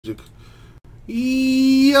music.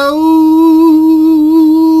 Yo!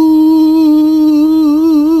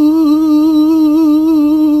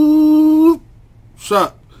 What's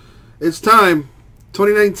up? It's time.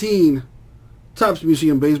 2019 Topps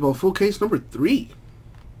Museum Baseball full case number 3.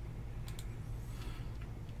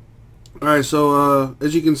 Alright, so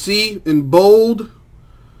as you can see in bold,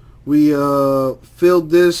 we filled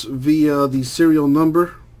this via the serial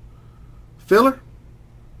number filler.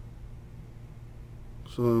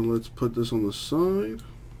 So let's put this on the side.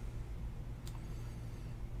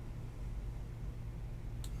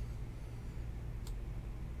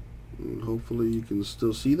 And hopefully you can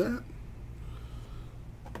still see that.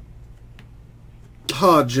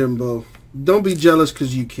 Ha, Jimbo. Don't be jealous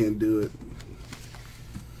because you can't do it.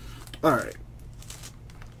 Alright.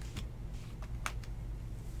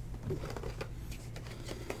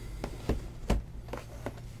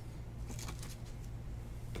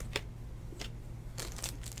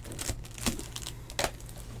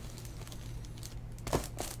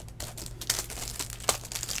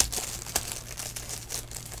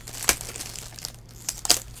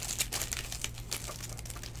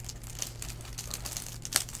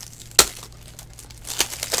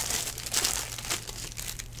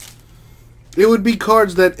 It would be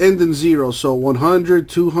cards that end in 0, so 100,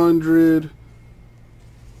 200.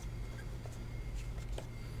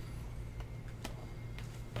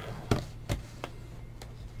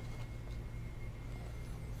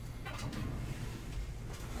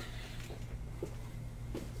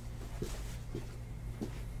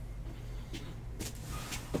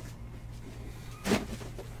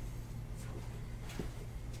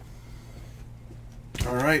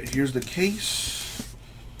 All right, here's the case.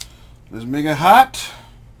 Let's make it hot.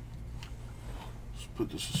 Let's put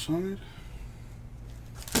this aside.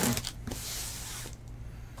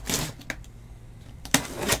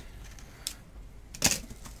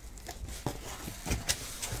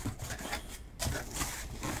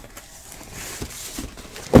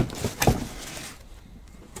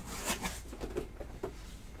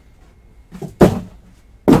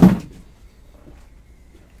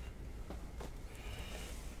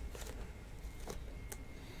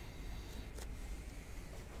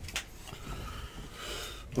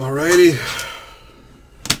 Alrighty,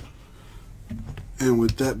 and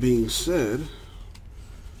with that being said,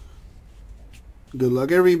 good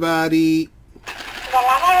luck everybody. Good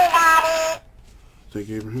luck everybody. Thank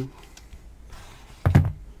you, Abraham.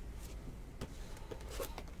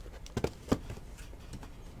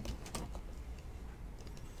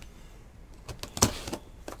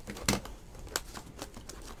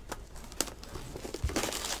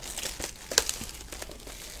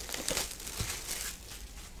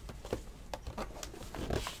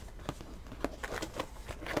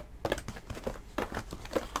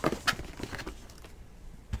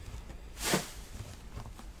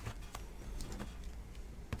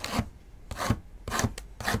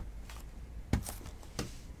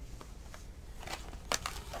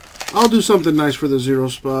 I'll do something nice for the 0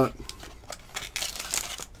 spot.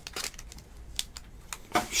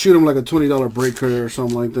 Shoot him like a $20 break credit or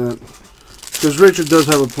something like that. Because Richard does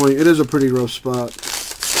have a point. It is a pretty rough spot.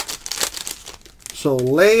 So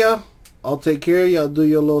Leia, I'll take care of you. I'll do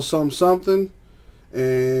you a little something.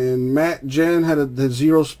 And Matt, Jen had the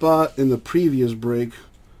 0 spot in the previous break.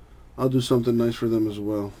 I'll do something nice for them as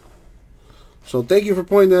well. So thank you for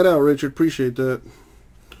pointing that out, Richard. Appreciate that.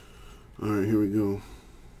 Alright, here we go.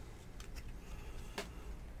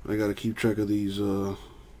 I gotta keep track of these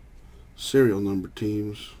serial number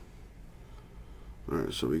teams.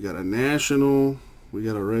 Alright, so we got a National, we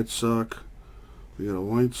got a Red Sox, we got a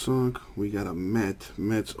White Sox, we got a Met.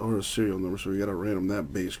 Mets are a serial number, so we gotta random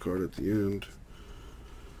that base card at the end.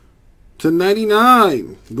 To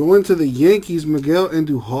 99, going to the Yankees, Miguel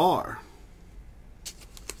Andujar.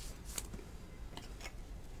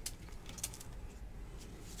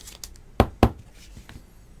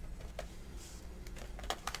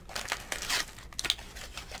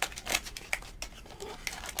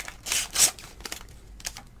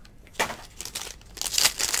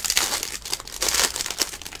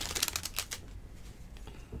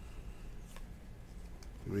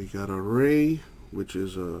 We got a Ray, which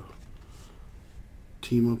is a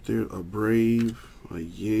team up there, a Brave, a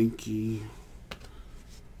Yankee.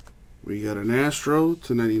 We got an Astro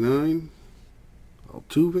to 99,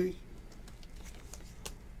 Altuve.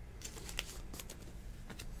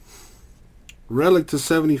 Relic to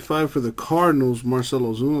 75 for the Cardinals, Marcell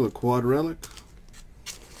Ozuna, the quad relic.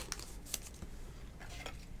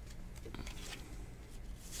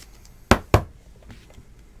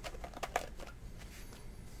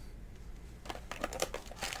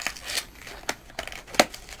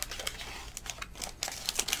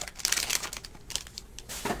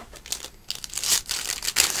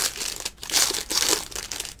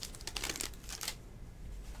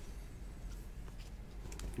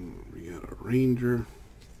 Ranger,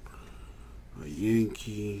 a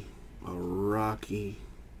Yankee, a Rocky,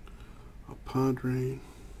 a Padre.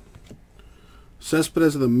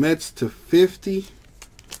 Cespedes of the Mets to 50.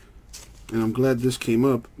 And I'm glad this came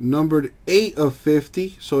up. Numbered 8 of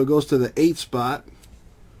 50. So it goes to the 8 spot.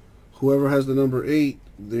 Whoever has the number 8,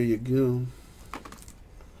 there you go.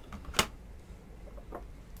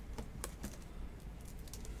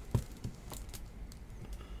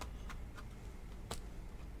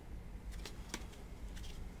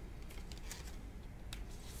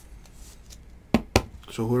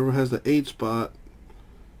 So whoever has the 8 spot,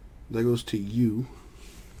 that goes to you.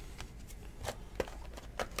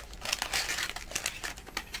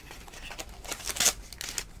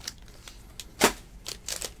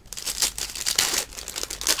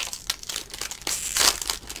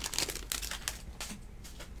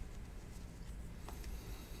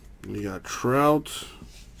 We got Trout,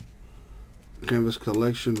 Canvas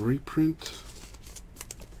Collection reprint.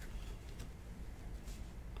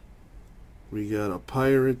 We got a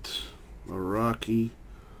Pirate, a Rocky,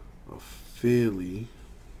 a Philly.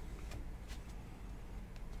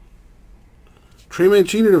 Trey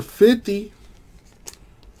Mancini to 50.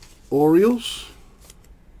 Orioles.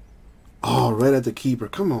 Oh, right at the keeper.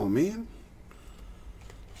 Come on, man.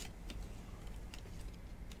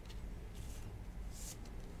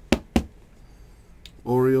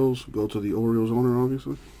 Orioles. Go to the Orioles owner,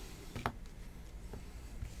 obviously.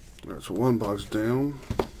 Alright, so one box down.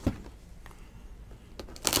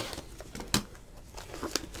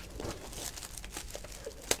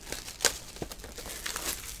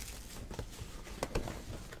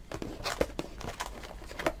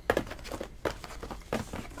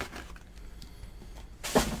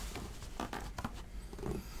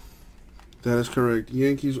 That is correct.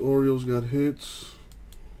 Yankees, Orioles got hits.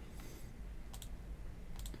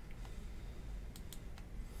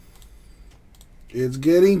 It's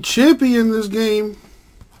getting chippy in this game.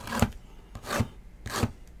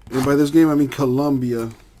 And by this game, I mean Colombia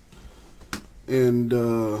and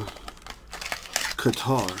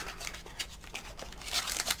Qatar.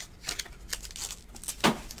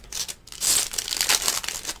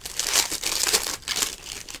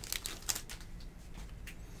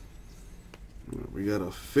 We got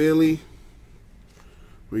a Philly,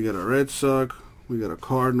 we got a Red Sox, we got a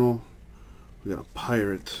Cardinal, we got a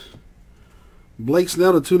Pirate. Blake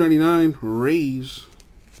Snell to 299, Rays.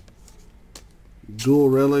 Dual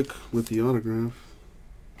relic with the autograph.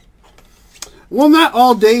 Well, not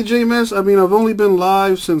all day, JMS. I mean, I've only been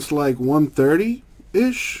live since like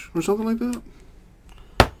 1:30-ish or something like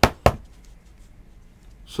that.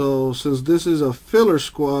 So, since this is a filler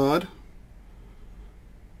squad,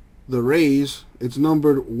 the Rays, it's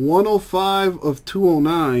numbered 105 of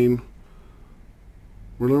 209.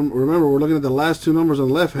 Remember, we're looking at the last two numbers on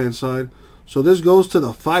the left-hand side. So this goes to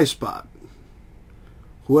the 5 spot.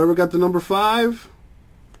 Whoever got the number 5,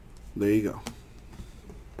 there you go.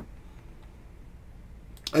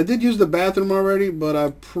 I did use the bathroom already, but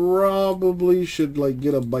I probably should like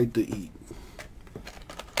get a bite to eat.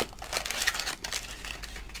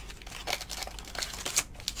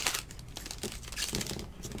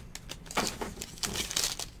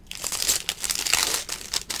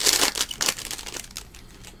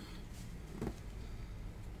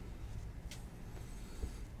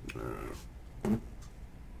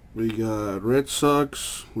 We got Red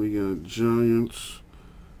Sox, we got Giants,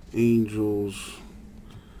 Angels,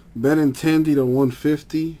 Benintendi to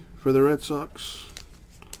 150 for the Red Sox.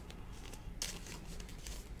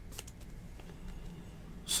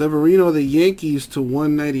 Severino, the Yankees to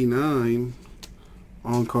 199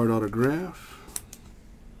 on card autograph.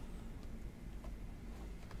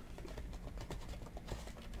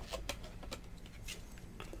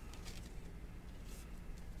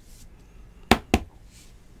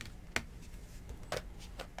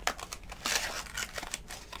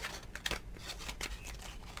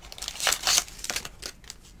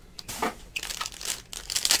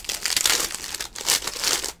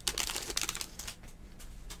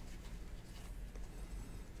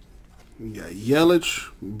 We got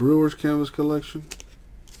Yelich, Brewers Canvas Collection.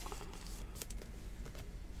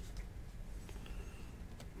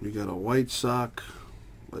 We got a White Sox,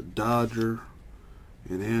 a Dodger,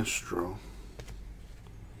 an Astro.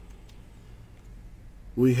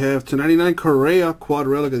 We have /99 Correa, quad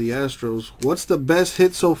relic of the Astros. What's the best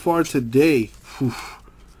hit so far today? Whew.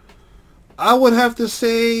 I would have to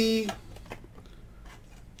say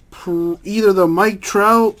either the Mike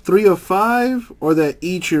Trout 3 of 5 or that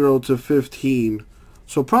Ichiro to 15.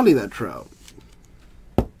 So probably that Trout.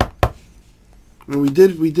 And we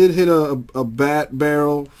did hit a bat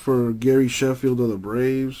barrel for Gary Sheffield of the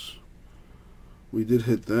Braves. We did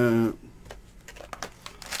hit that.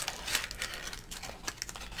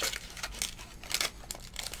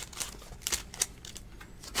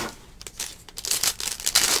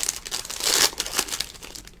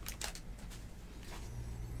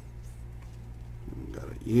 Got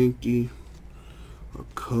a Yankee, a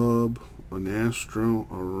Cub, an Astro,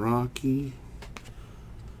 a Rocky.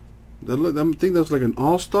 I think that's like an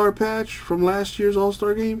All-Star patch from last year's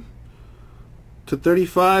All-Star game. To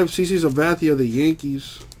 35, CC Sabathia of the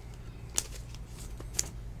Yankees.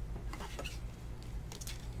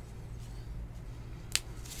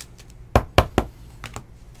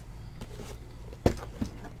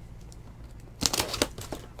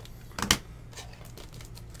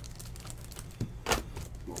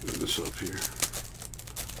 Open this up here.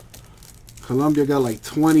 Colombia got like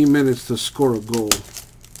 20 minutes to score a goal.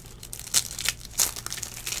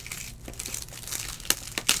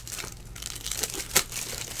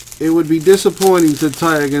 It would be disappointing to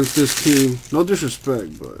tie against this team. No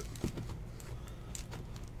disrespect, but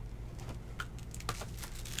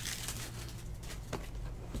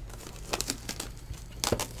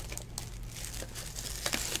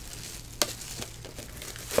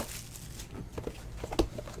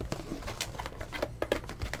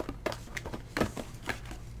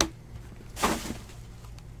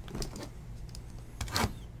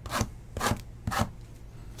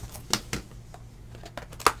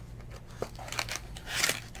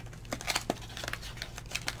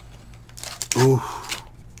oh,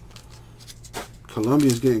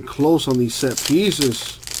 Colombia's getting close on these set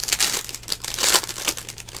pieces.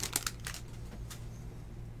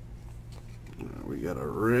 We got a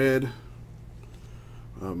red,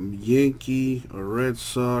 a Yankee, a Red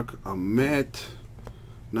Sox, a Met,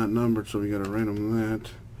 not numbered, so we got to random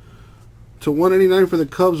that. To 189 for the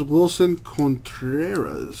Cubs, Wilson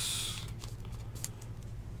Contreras.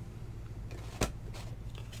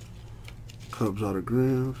 Cubs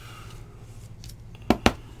autograph.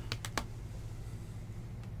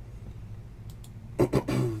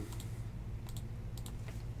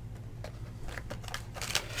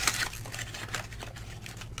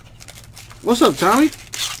 What's up, Tommy?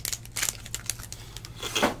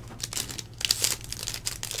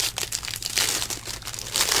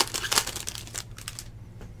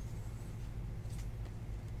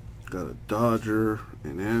 Got a Dodger,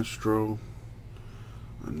 an Astro,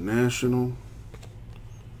 a National.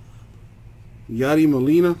 Yadi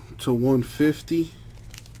Molina to 150.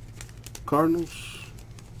 Cardinals.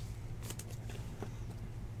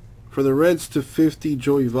 For the Reds to 50,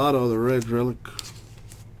 Joey Votto, the Red relic.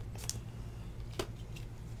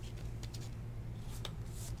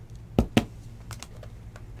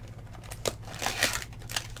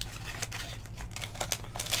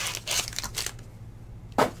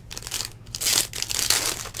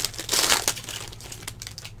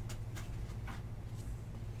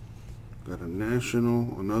 Got a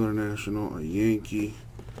National, another National, a Yankee.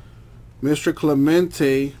 Mr.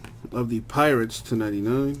 Clemente of the Pirates to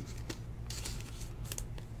 99.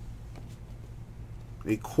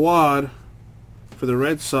 A quad for the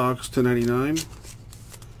Red Sox to 99.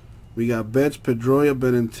 We got Betts, Pedroia,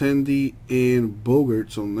 Benintendi, and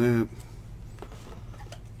Bogarts on that.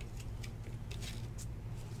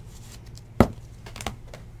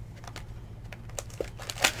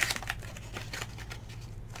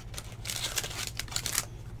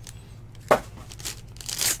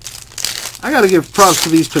 I gotta give props to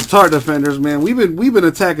these Qatar defenders, man. We've been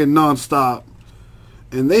attacking nonstop,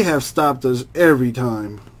 and they have stopped us every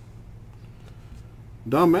time.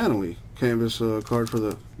 Don Mattingly, canvas card for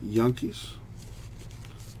the Yankees.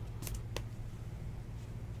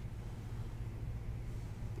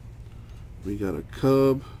 We got a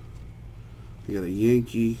Cub. We got a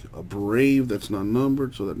Yankee, a Brave that's not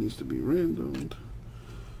numbered, so that needs to be randomed.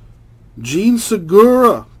 Gene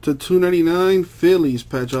Segura to 299, Phillies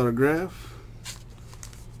patch autograph.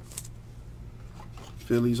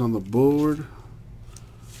 Phillies on the board.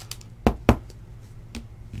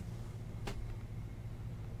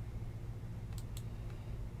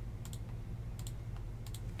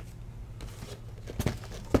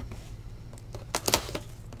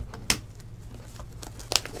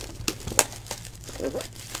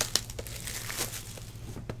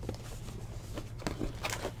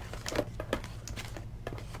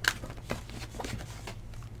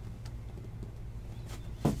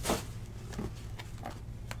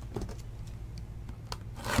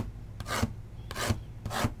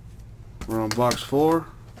 We're on box 4.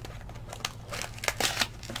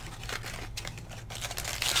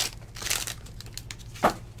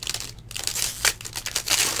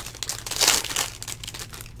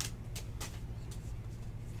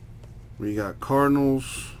 We got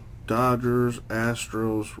Cardinals, Dodgers,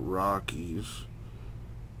 Astros, Rockies.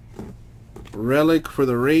 Relic for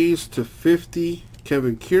the Rays /50,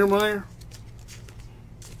 Kevin Kiermaier.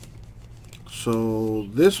 So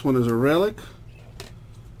this one is a relic,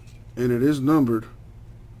 and it is numbered.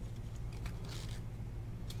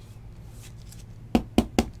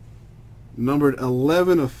 Numbered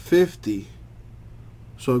 11/50.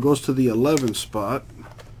 So it goes to the 11 spot.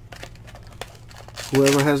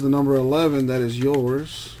 Whoever has the number 11, that is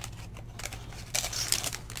yours.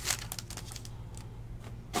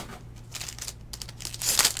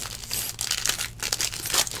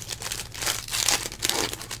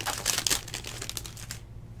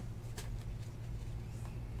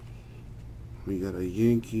 We got a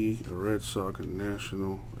Yankee, a Red Sox, a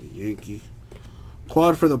National, a Yankee.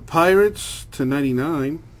 Quad for the Pirates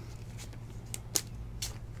 /99.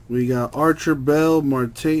 We got Archer, Bell,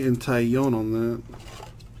 Marte, and Taillon on that.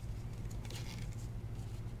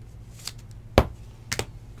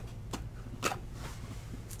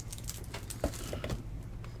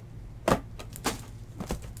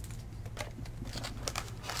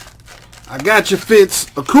 I got you, Fitz.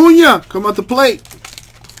 Acuna, come out the plate.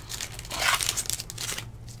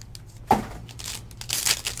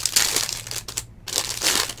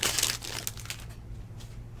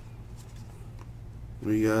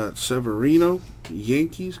 We got Severino,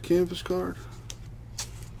 Yankees canvas card.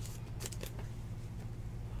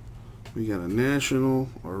 We got a National,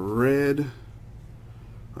 a Red,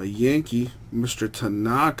 a Yankee, Mr.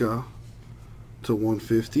 Tanaka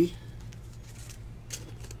 /150.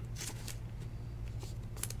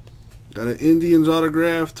 Got an Indians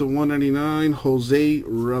autograph /199, Jose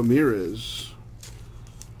Ramirez.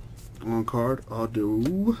 On card,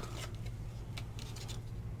 Ado.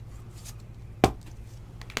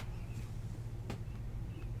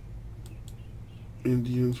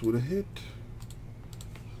 Indians with a hit.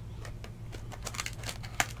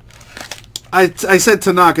 I said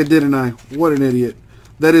Tanaka, didn't I? What an idiot.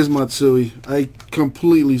 That is Matsui. I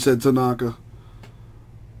completely said Tanaka.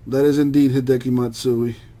 That is indeed Hideki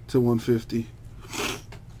Matsui /150.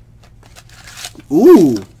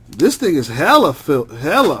 Ooh, this thing is hella thick.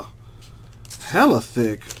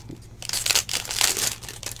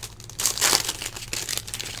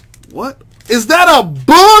 What? Is that a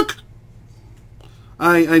book?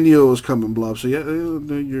 I knew it was coming, Blob. So yeah,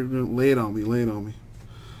 you're gonna lay it on me. Lay it on me.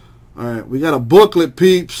 All right, we got a booklet,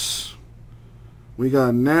 peeps. We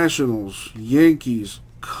got Nationals, Yankees,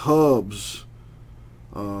 Cubs,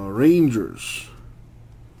 Rangers.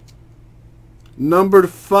 Numbered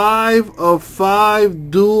 5/5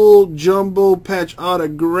 dual jumbo patch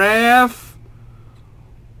autograph.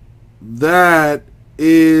 That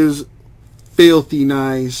is filthy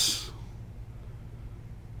nice.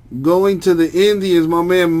 Going to the Indians, my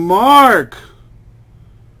man Mark.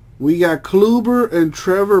 We got Kluber and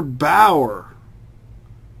Trevor Bauer.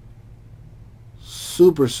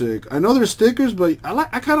 Super sick. I know they're stickers, but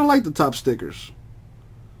I kind of like the top stickers.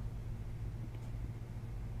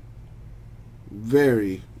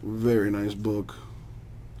 Very, very nice book.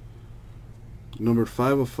 Numbered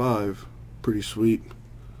 5/5. Pretty sweet.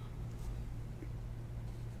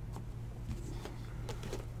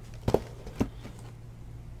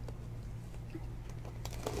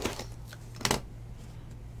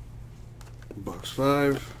 Box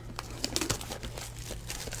 5.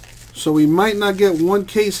 So we might not get one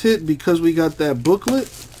case hit because we got that booklet.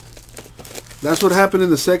 That's what happened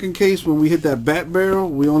in the second case when we hit that bat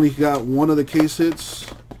barrel. We only got one of the case hits.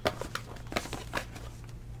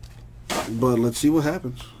 But let's see what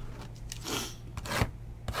happens.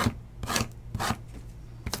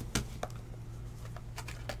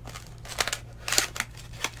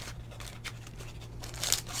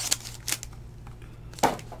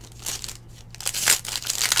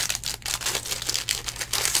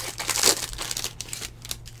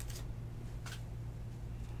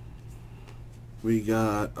 We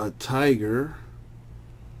got a Tiger,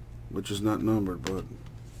 which is not numbered, but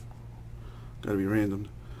gotta be random.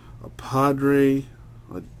 A Padre,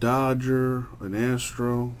 a Dodger, an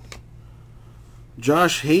Astro.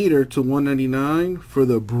 Josh Hader /199 for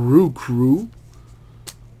the Brew Crew.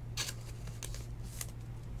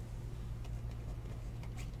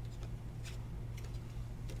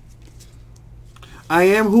 I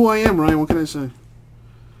am who I am, Ryan. What can I say?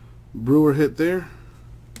 Brewer hit there.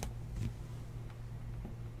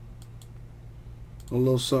 A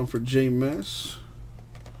little something for J Mess.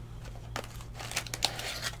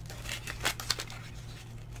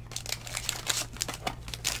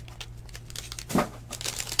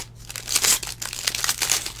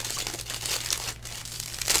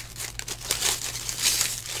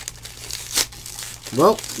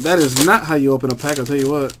 Well, that is not how you open a pack, I'll tell you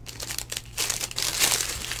what.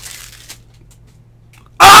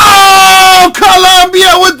 Oh,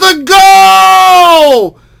 Colombia with the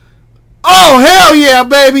goal! Oh, hell yeah,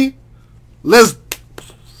 baby! Let's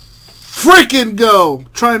freaking go!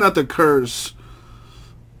 Try not to curse.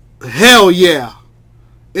 Hell yeah!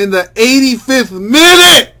 In the 85th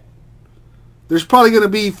minute! There's probably going to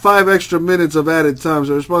be 5 extra minutes of added time,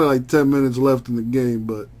 so there's probably like 10 minutes left in the game,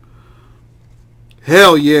 but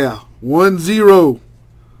hell yeah. 1-0.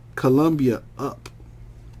 Colombia up.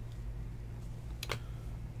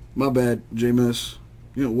 My bad, J-Miss.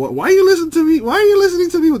 You know, why are you listening to me? Why are you listening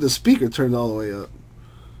to me with the speaker turned all the way up?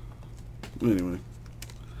 Anyway.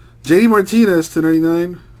 JD Martinez to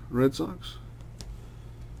 99, Red Sox.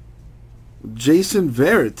 Jason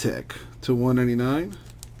Varitek to 199,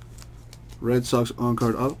 Red Sox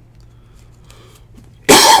on-card auto.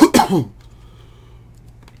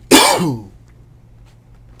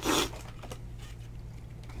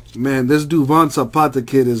 Man, this Duvan Zapata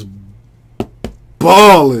kid is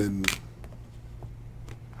balling.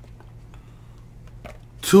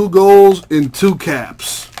 2 goals and 2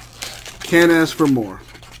 caps. Can't ask for more.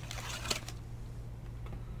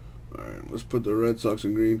 Alright, let's put the Red Sox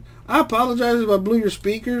in green. I apologize if I blew your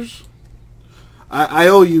speakers. I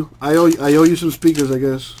owe you. I owe you some speakers, I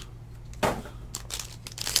guess.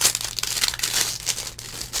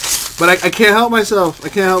 But I can't help myself. I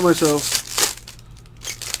can't help myself.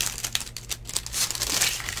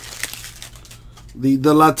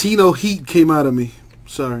 The Latino heat came out of me.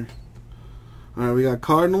 Sorry. Alright, we got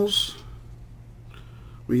Cardinals.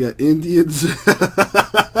 We got Indians.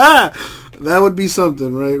 That would be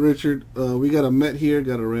something, right, Richard? We got a Met here.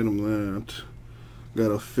 Got a random that.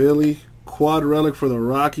 Got a Philly. Quad relic for the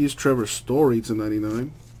Rockies. Trevor Story to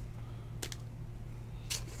 99.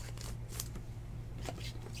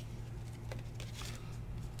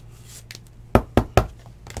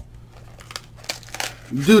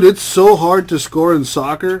 Dude, it's so hard to score in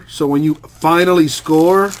soccer. So when you finally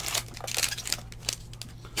score,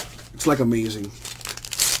 it's like amazing.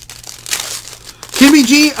 Kimmy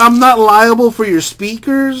G, I'm not liable for your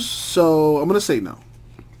speakers, so I'm going to say no.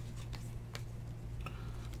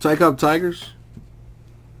 Tie Cup Tigers.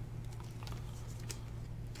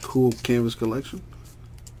 Cool canvas collection.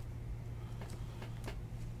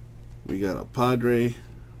 We got a Padre.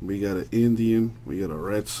 We got an Indian. We got a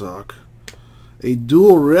Red Sox. A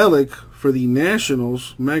dual relic for the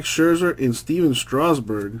Nationals, Max Scherzer and Steven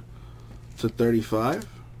Strasburg to 35.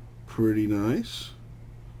 Pretty nice.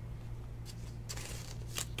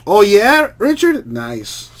 Oh yeah, Richard?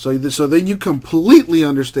 Nice. So then you completely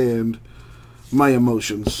understand my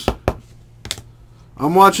emotions.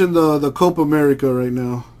 I'm watching the Copa America right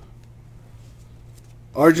now.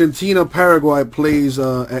 Argentina, Paraguay plays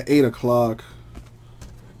at 8 o'clock.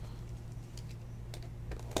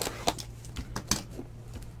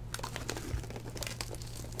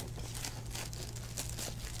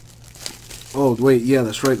 Oh, wait, yeah,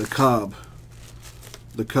 that's right, the Cobb.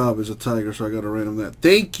 The Cobb is a Tiger, so I got to random that.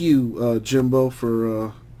 Thank you, Jimbo,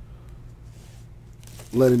 for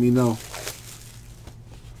letting me know.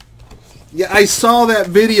 Yeah, I saw that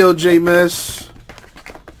video, J-Mess.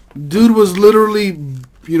 Dude was literally,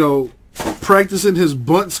 you know, practicing his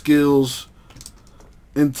bunt skills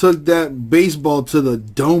and took that baseball to the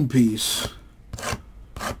dome piece.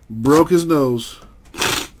 Broke his nose.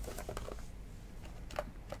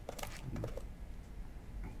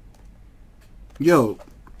 Yo,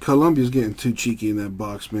 Colombia's getting too cheeky in that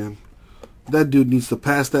box, man. That dude needs to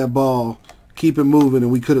pass that ball, keep it moving,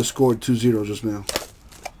 and we could have scored 2-0 just now.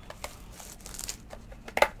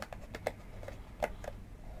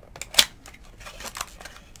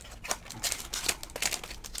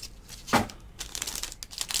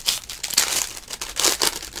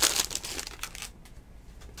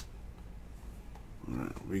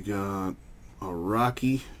 Alright, we got a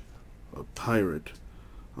Rocky, a Pirate,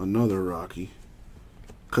 another Rocky.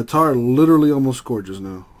 Qatar literally almost scored just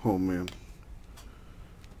now. Oh, man.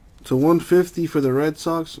 To 150 for the Red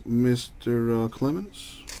Sox, Mr.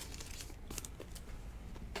 Clemens.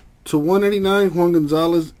 To 189, Juan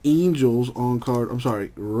Gonzalez, Angels on card. I'm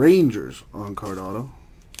sorry, Rangers on card auto.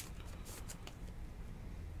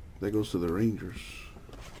 That goes to the Rangers.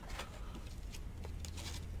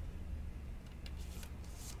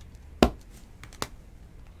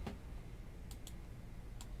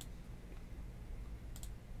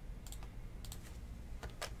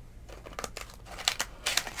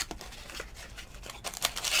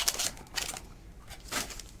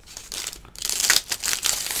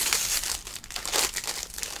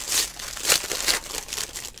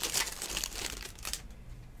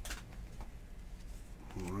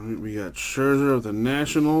 we got Scherzer of the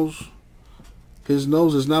Nationals. His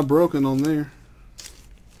nose is not broken on there.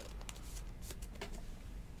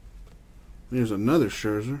 Here's another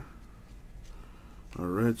Scherzer. A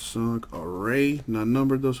Red Sox array. Not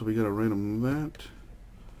numbered though, so we got to random that.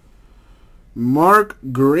 Mark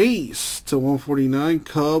Grace to 149.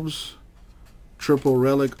 Cubs. Triple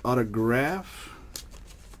relic autograph.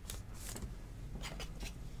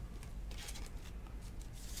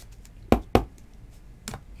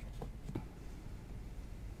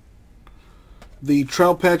 The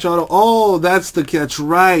Trout Patch auto. Oh, that's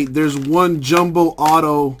right. There's one jumbo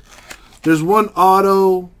auto. There's one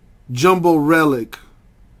auto jumbo relic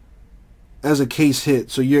as a case hit.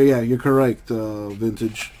 So you're correct,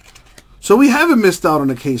 Vintage. So we haven't missed out on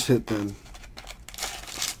a case hit then.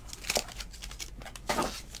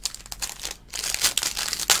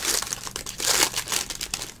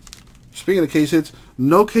 Speaking of case hits,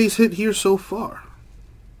 no case hit here so far.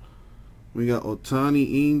 We got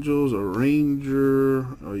Ohtani Angels, a Ranger,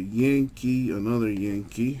 a Yankee, another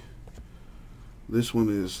Yankee. This one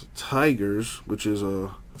is Tigers, which is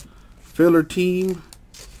a filler team.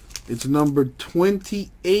 It's numbered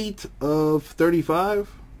 28 of 35.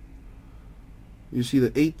 You see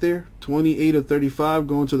the 8 there? 28 of 35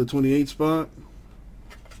 going to the 28 spot.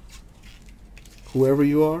 Whoever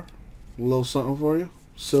you are, a little something for you.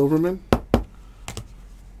 Silverman.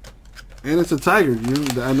 And it's a Tiger.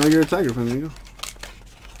 I know you're a Tiger fan. There you go.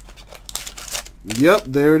 Yep,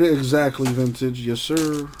 there it is. Exactly, Vintage. Yes,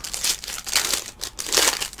 sir.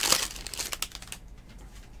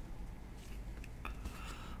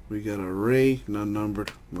 We got a Ray, not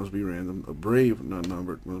numbered. Must be random. A Brave, not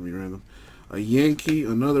numbered. Must be random. A Yankee,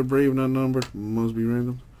 another Brave, not numbered. Must be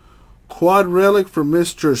random. Quad relic for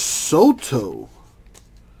Mr. Soto.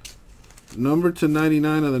 Numbered to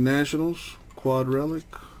 99 of the Nationals. Quad relic.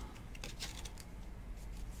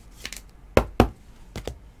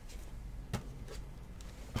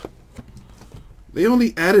 They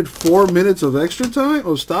only added 4 minutes of extra time,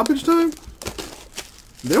 or stoppage time?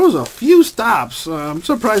 There was a few stops. I'm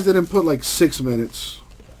surprised they didn't put like 6 minutes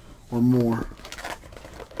or more.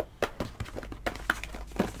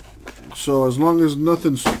 So as long as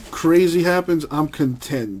nothing crazy happens, I'm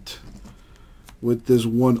content with this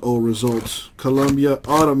 1-0 results. Colombia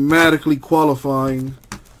automatically qualifying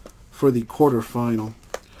for the quarterfinal.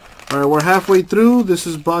 All right, we're halfway through. This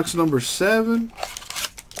is box number 7.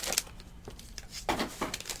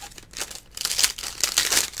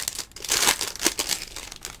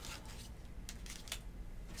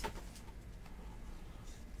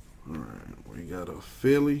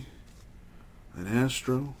 Philly, an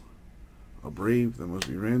Astro, a Brave, that must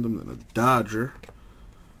be random, then a Dodger.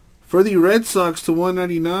 For the Red Sox to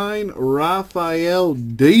 199, Rafael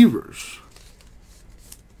Devers.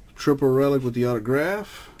 Triple relic with the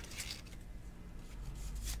autograph.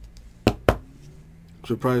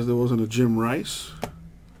 Surprised there wasn't a Jim Rice.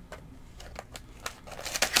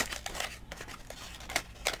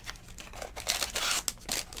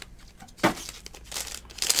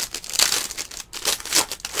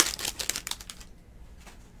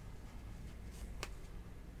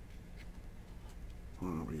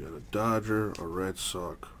 We got a Dodger, a Red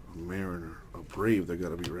Sox, a Mariner, a Brave, they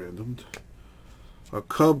gotta be randomed. A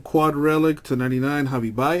Cub quad relic to 99,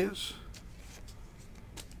 Javi Baez.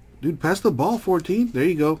 Dude, pass the ball, 14. There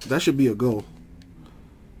you go. That should be a goal.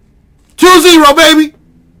 2-0, baby!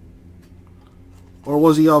 Or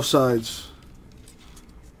was he offsides?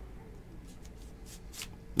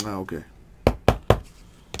 Ah, okay.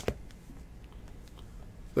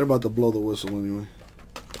 They're about to blow the whistle anyway.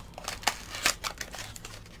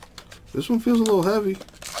 This one feels a little heavy.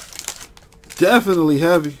 Definitely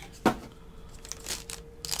heavy.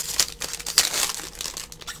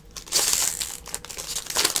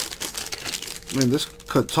 Man, this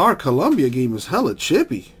Qatar-Colombia game is hella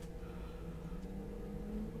chippy.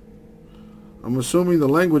 I'm assuming the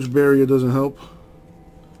language barrier doesn't help.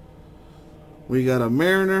 We got a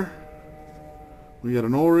Mariner. We got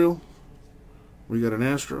an Oriole. We got an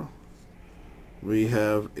Astro. We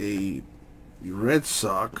have a Red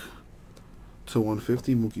Sox to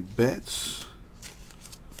 150, Mookie Betts.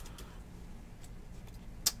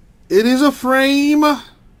 It is a frame, and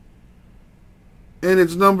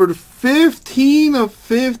it's numbered 15 of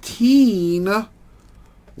 15,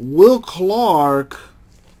 Will Clark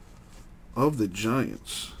of the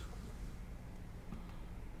Giants.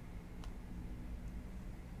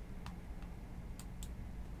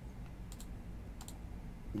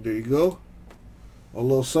 There you go. A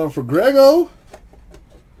little something for Grego.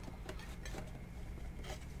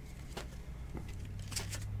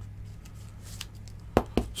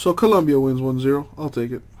 So Colombia wins 1-0. I'll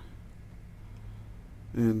take it.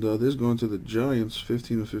 And this going to the Giants,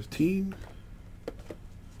 15 of 15.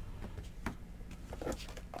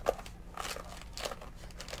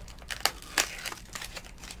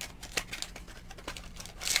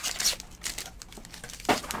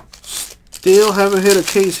 Still haven't hit a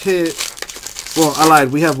case hit. Well, I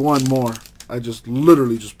lied. We have one more. I just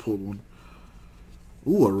literally just pulled one.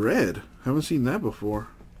 Ooh, a red. Haven't seen that before.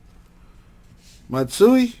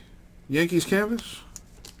 Matsui, Yankees canvas.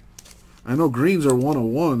 I know greens are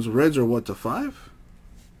 101s. Reds are what, to 5?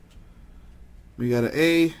 We got an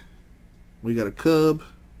A. We got a Cub.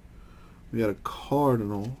 We got a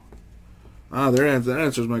Cardinal. Ah, that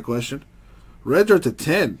answers my question. Reds are to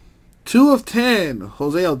 10. 2 of 10.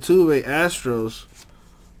 Jose Altuve, Astros.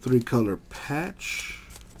 3-color patch.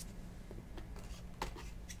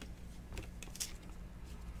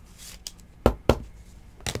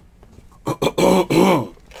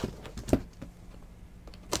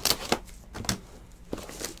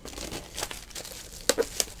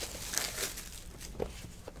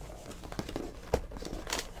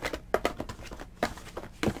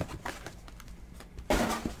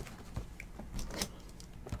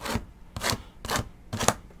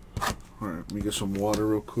 Alright, let me get some water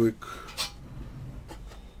real quick.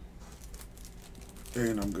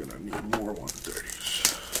 And I'm gonna need more 130s.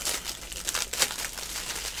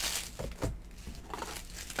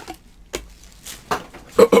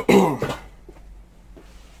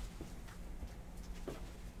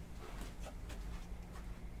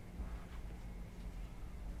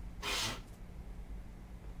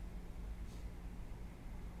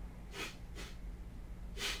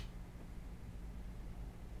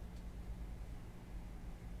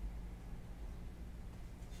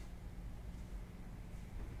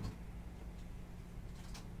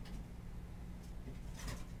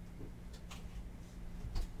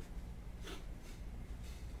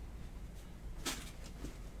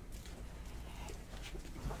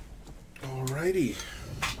 Alrighty.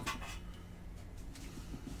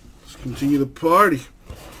 Let's continue the party.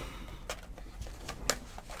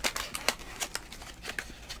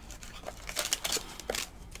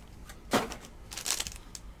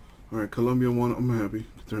 Alright, Columbia 1. I'm happy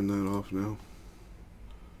to turn that off now.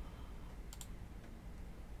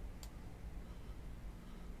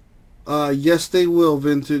 Yes, they will,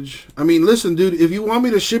 Vintage. I mean, listen, dude, if you want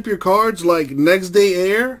me to ship your cards like next day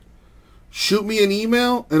air, shoot me an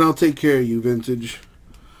email and I'll take care of you, Vintage.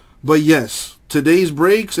 But yes, today's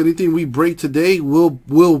breaks, anything we break today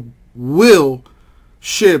will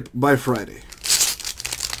ship by Friday.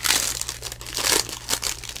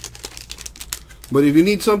 But if you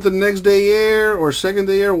need something next day air or second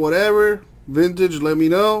day air, whatever, Vintage, let me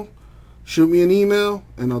know. Shoot me an email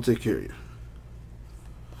and I'll take care of you.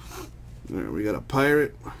 Alright, we got a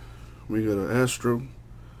Pirate, we got an Astro,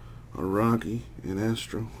 a Rocky, and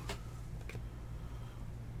Astro.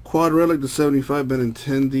 Quad Relic to 75,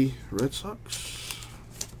 Benintendi, Red Sox.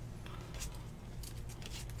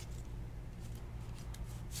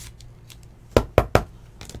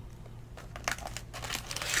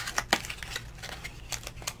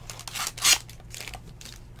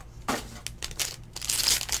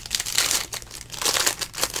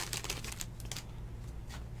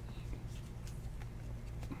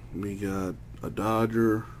 We got a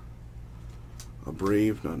Dodger, a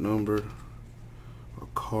Brave, not numbered, a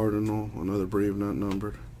Cardinal, another Brave, not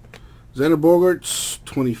numbered. Xander Bogaerts,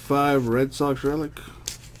 25, Red Sox Relic.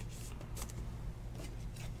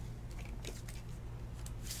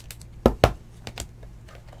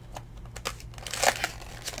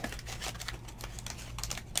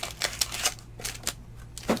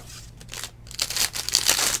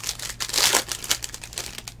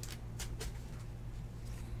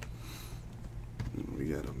 We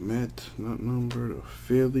got a Met, not numbered, a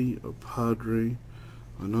Philly, a Padre,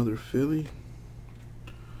 another Philly.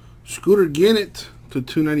 Scooter Gennett to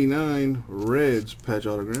 299, Reds, patch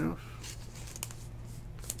autograph.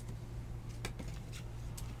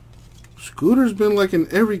 Scooter's been like in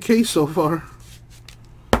every case so far.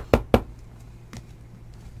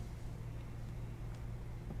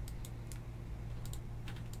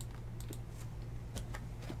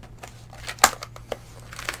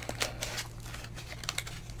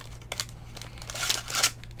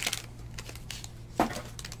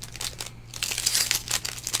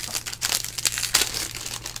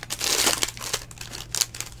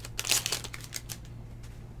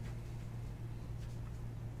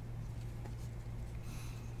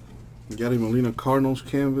 Yadi Molina Cardinals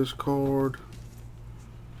canvas card.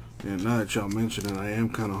 And now that y'all mention it, I am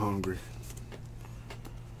kind of hungry.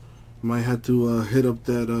 Might have to hit up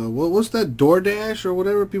that, what's that, DoorDash or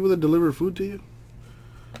whatever, people that deliver food to you?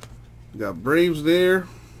 Got Braves there.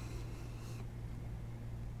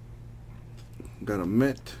 Got a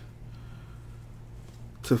Met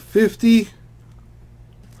to 50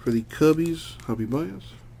 for the Cubbies. Happy bias.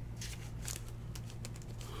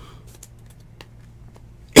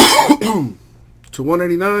 To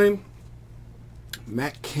 199,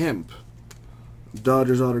 Matt Kemp.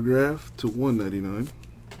 Dodgers autograph to 199.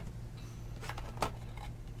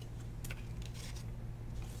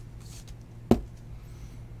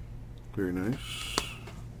 Very nice.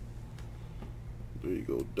 There you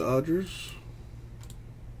go, Dodgers.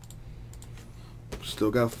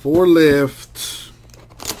 Still got 4 left.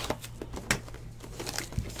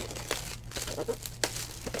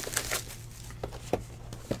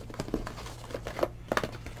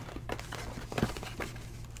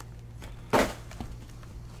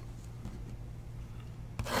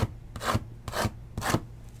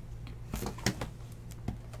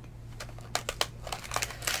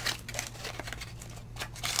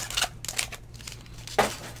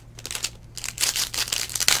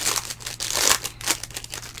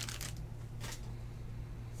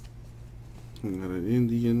 We got an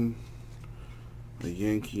Indian, a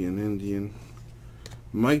Yankee, an Indian.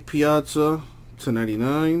 Mike Piazza to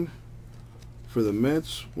 99 for the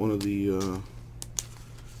Mets, one of the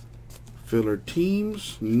filler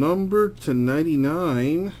teams. Number to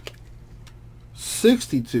 99,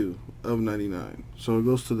 62 of 99. So it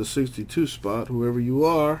goes to the 62 spot. Whoever you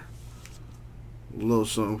are, a little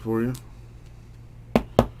something for you. I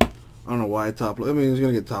don't know why top load. I mean, he's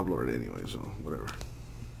going to get top loaded anyway, so whatever.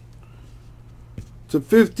 To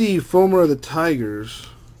 50, Fomer of the Tigers.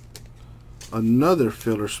 Another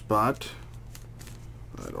filler spot.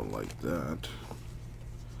 I don't like that.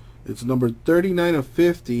 It's number 39 of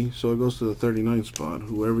 50, so it goes to the 39 spot.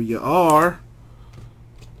 Whoever you are,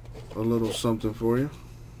 a little something for you.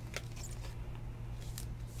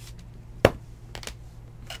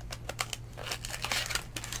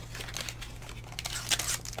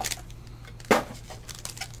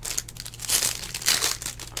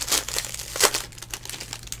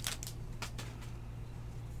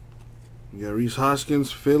 You got Reese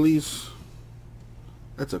Hoskins, Phillies.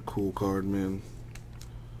 That's a cool card, man.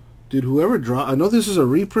 Dude, whoever draw, I know this is a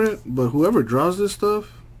reprint, but whoever draws this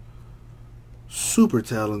stuff, super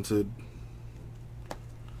talented.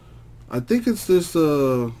 I think it's this,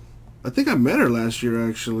 I think I met her last year,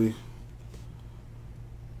 actually.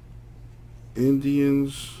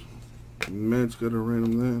 Indians, Mets, got a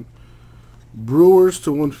random that. Brewers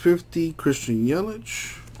to 150, Christian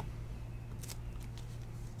Yelich.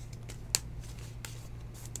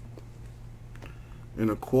 And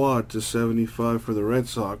a quad to 75 for the Red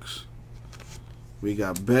Sox. We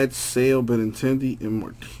got Betts, Sale, Benintendi, and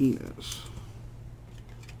Martinez.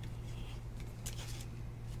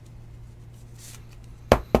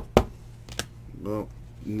 Well,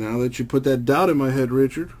 now that you put that doubt in my head,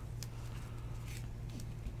 Richard.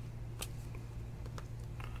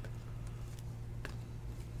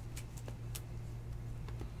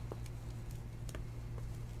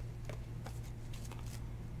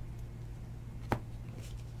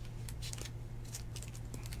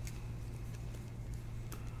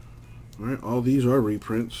 Alright, all these are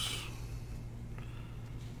reprints.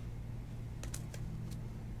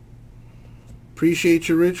 Appreciate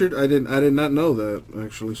you, Richard. I did not know that,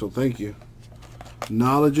 actually, so thank you.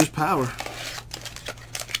 Knowledge is power.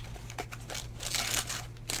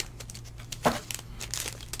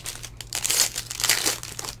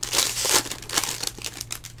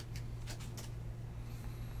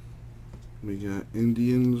 We got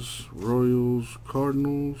Indians, Royals,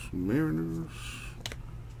 Cardinals, Mariners.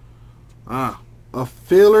 Ah, a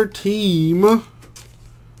filler team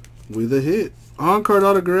with a hit. On-card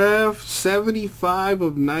autograph, 75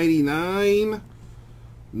 of 99.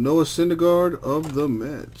 Noah Syndergaard of the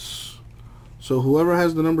Mets. So whoever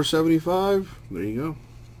has the number 75, there you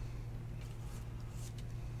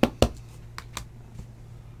go.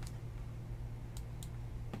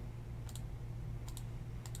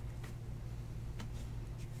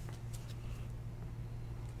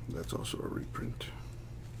 That's also a reprint.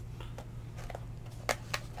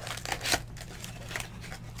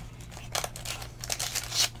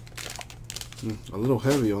 A little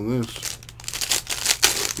heavy on this.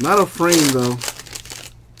 Not a frame, though.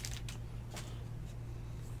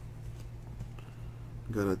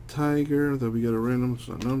 Got a Tiger. Then we got a random. It's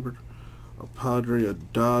not numbered. A Padre, a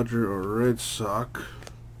Dodger, or a Red Sox.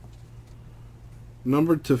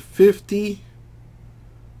 Numbered to 50.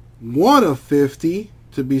 1 of 50,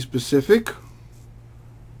 to be specific.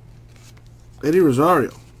 Eddie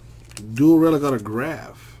Rosario. Dual relic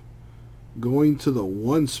autograph. Going to the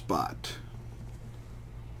 1 spot.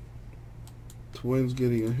 Twins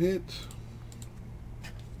getting a hit.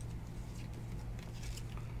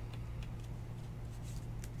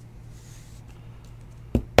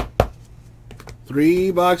 Three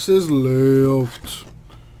boxes left.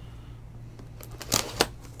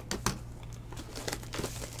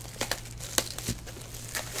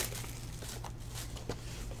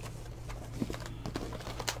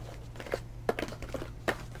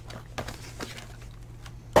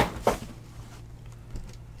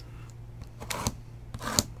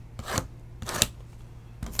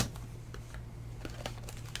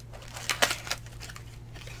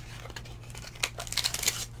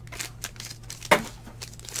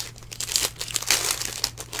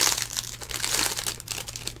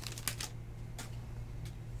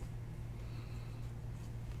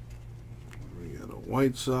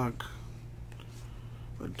 White Sox,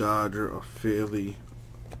 a Dodger, a Philly.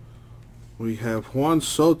 We have Juan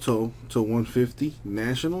Soto to 150,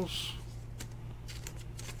 Nationals.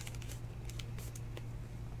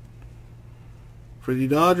 For the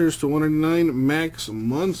Dodgers to 199, Max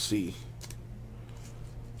Muncy,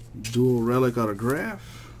 dual relic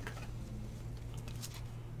autograph.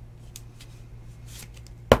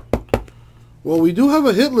 Well, we do have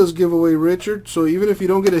a hit list giveaway, Richard, so even if you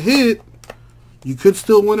don't get a hit, you could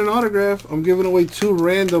still win an autograph. I'm giving away 2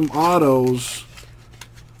 random autos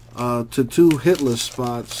to 2 hitless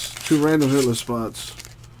spots, 2 random hitless spots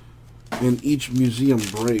in each museum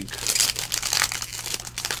break.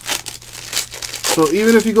 So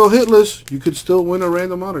even if you go hitless, you could still win a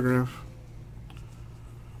random autograph.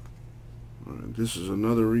 All right, this is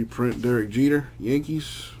another reprint. Derek Jeter,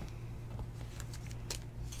 Yankees.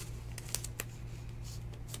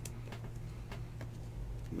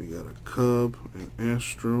 We got a Cub, an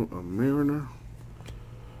Astro, a Mariner.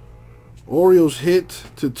 Orioles hit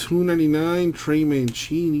to 299, Trey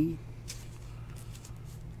Mancini.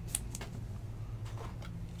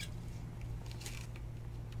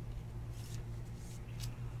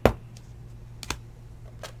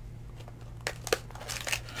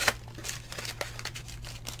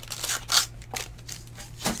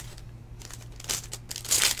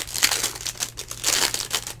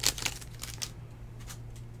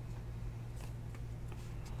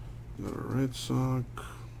 Got a Red Sox,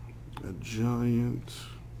 a Giant,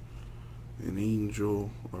 an Angel,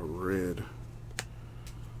 a Red.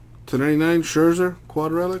 299 Scherzer,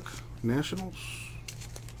 Quad Relic, Nationals.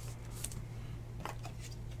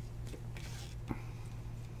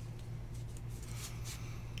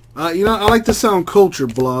 You know, I like to sound culture,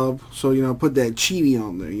 Blob, so, you know, put that chili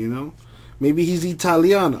on there, you know. Maybe he's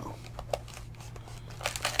Italiano.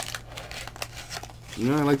 You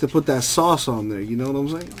know, I like to put that sauce on there, you know what I'm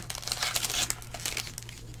saying?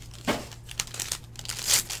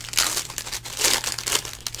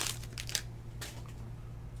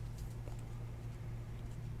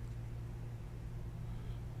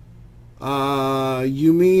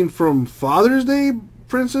 You mean from Father's Day,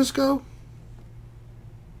 Francisco?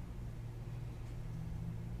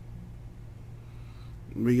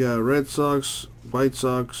 We got Red Sox, White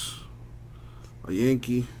Sox, a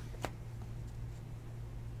Yankee.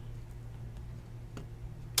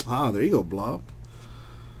 Ah, there you go, Blob.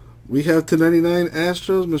 We have 299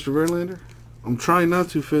 Astros, Mr. Verlander. I'm trying not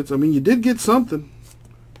to, Fitz. I mean, you did get something.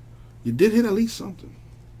 You did hit at least something.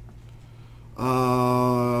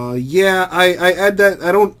 Yeah, I add that.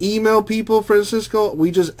 I don't email people, Francisco.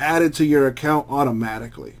 We just add it to your account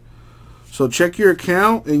automatically. So check your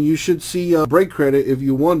account, and you should see break credit. If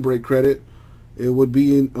you won break credit, it would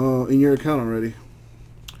be in your account already.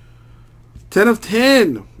 10 of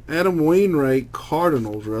 10. Adam Wainwright,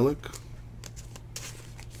 Cardinals relic.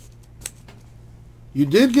 You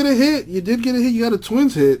did get a hit. You did get a hit. You got a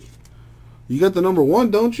Twins hit. You got the number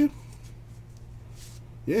 1, don't you?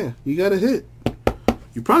 Yeah, you got a hit.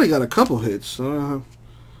 You probably got a couple hits. I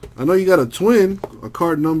know you got a twin, a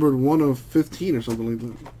card numbered 1 of 15 or something like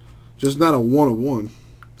that. Just not a 1 of 1.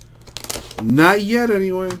 Not yet,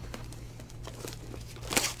 anyway.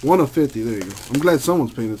 1 of 50. There you go. I'm glad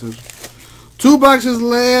someone's paying attention. 2 boxes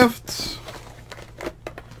left.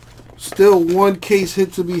 Still 1 case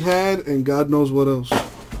hit to be had, and God knows what else.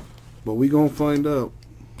 But we gonna find out.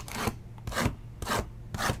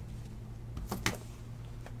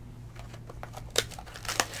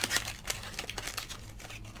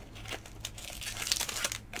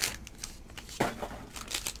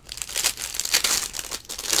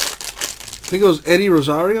 I think it was Eddie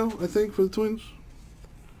Rosario, I think, for the Twins.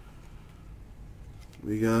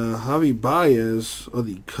 We got Javi Baez of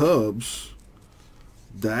the Cubs.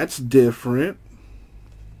 That's different.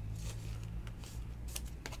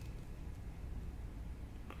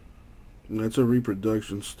 And that's a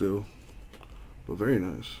reproduction still. but very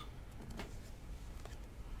nice.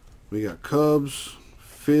 We got Cubs,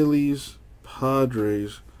 Phillies,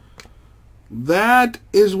 Padres. That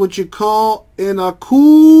is what you call an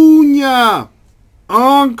Acuna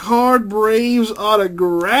on-card Braves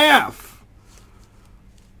autograph.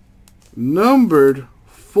 Numbered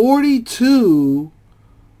 42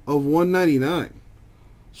 of 199.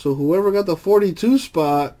 So whoever got the 42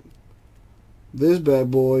 spot, this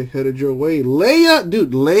bad boy headed your way. Leia,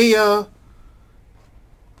 dude, Leia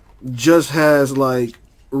just has like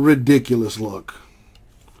ridiculous luck.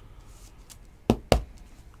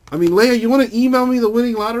 I mean, Leia, you want to email me the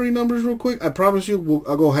winning lottery numbers real quick? I promise you,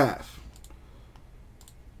 I'll go half.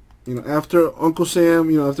 You know, after Uncle Sam,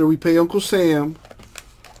 you know, after we pay Uncle Sam,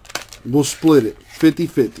 we'll split it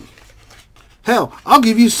 50-50. Hell, I'll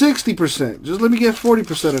give you 60%. Just let me get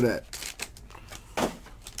 40% of that.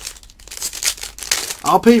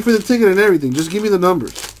 I'll pay for the ticket and everything. Just give me the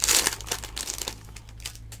numbers.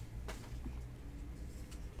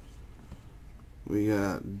 We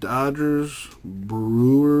got Dodgers,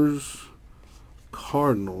 Brewers,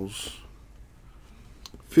 Cardinals.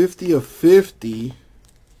 50 of 50.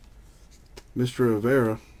 Mr.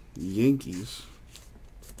 Rivera, Yankees.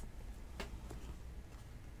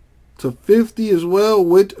 To 50 as well,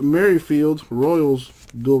 Whit Merrifield, Royals,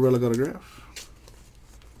 dual relic autograph.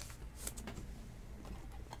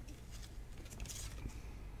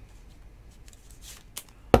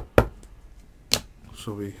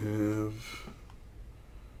 So we have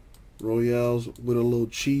Royals with a little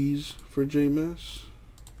cheese for J-Mess.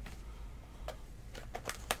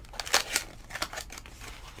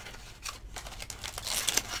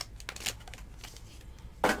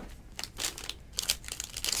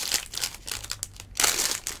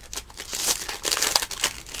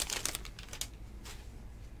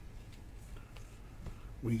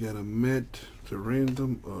 We got a Met to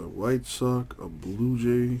random, a White Sox, a Blue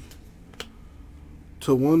Jay.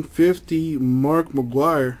 To 150, Mark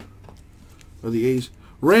McGwire of the A's.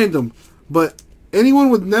 Random. But anyone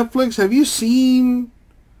with Netflix, have you seen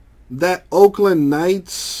that Oakland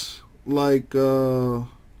Knights like thing on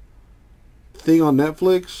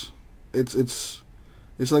Netflix? It's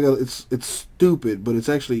like it's stupid, but it's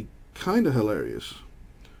actually kind of hilarious.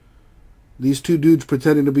 These two dudes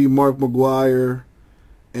pretending to be Mark McGwire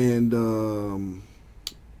and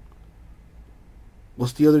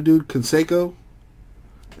what's the other dude? Canseco.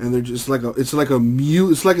 And they're just like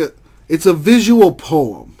it's a visual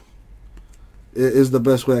poem. Is the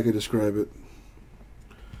best way I could describe it.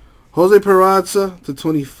 Jose Peraza to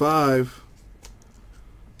 25.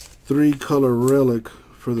 3-color relic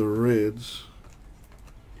for the Reds.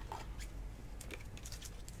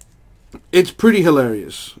 It's pretty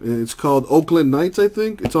hilarious. It's called Oakland Knights, I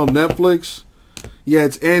think. It's on Netflix. Yeah,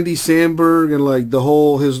 it's Andy Samberg and like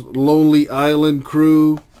his Lonely Island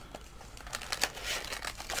crew.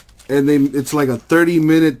 And it's like a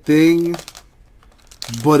 30-minute thing,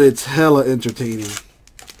 but it's hella entertaining.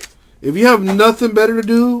 If you have nothing better to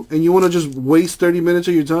do and you want to just waste 30 minutes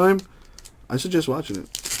of your time, I suggest watching it.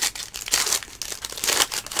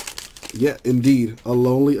 Yeah, indeed, a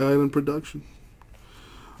Lonely Island production.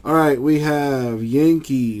 All right, we have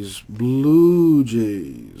Yankees, Blue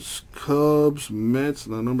Jays, Cubs, Mets.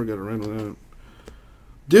 That number got a random out.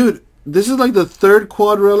 Dude, this is like the third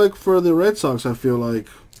quad relic for the Red Sox, I feel like.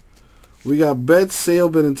 We got Betts,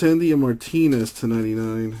 Sale, Benintendi, and Martinez to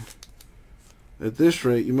 99. At this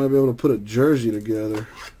rate, you might be able to put a jersey together.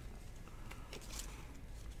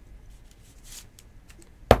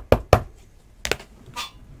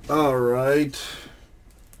 All right.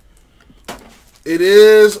 It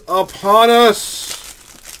is upon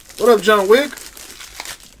us. What up, John Wick?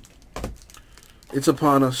 It's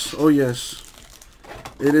upon us. Oh, yes.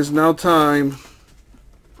 It is now time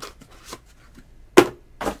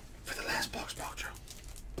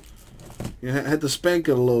I had to spank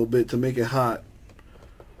it a little bit to make it hot.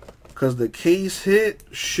 Because the case hit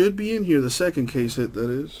should be in here. The second case hit, that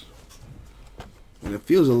is. And it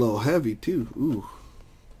feels a little heavy, too. Ooh.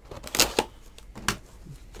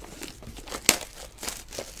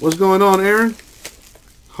 What's going on, Aaron?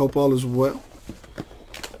 Hope all is well.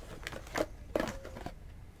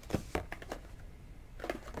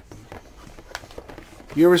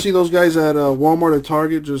 You ever see those guys at Walmart or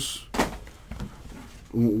Target just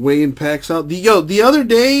weighing packs out? The other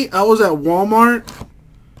day I was at Walmart.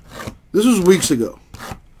 This was weeks ago.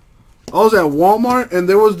 I was at Walmart and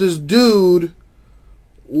there was this dude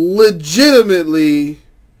legitimately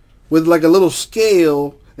with like a little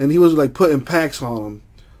scale and he was like putting packs on them,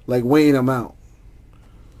 like weighing them out.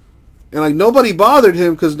 And like nobody bothered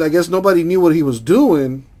him because I guess nobody knew what he was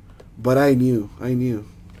doing, but I knew.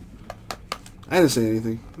 I didn't say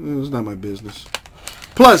anything. It was not my business.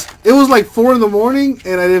 Plus, it was like 4 in the morning,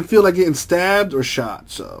 and I didn't feel like getting stabbed or shot.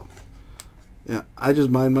 So, yeah, I just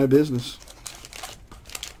mind my business.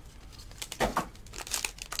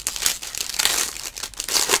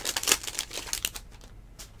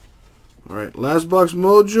 All right, last box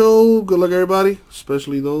mojo. Good luck, everybody,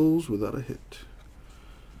 especially those without a hit.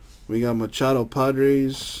 We got Machado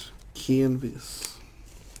Padres canvas.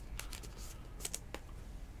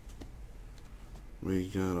 We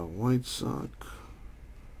got a White Sox,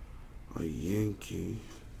 a Yankee.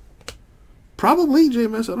 Probably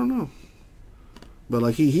JMS, I don't know. But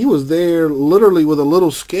like he was there literally with a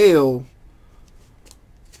little scale,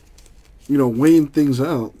 you know, weighing things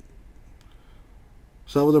out.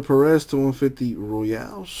 Salvador Perez to 150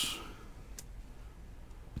 Royals.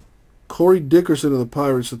 Corey Dickerson of the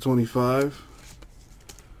Pirates to 25.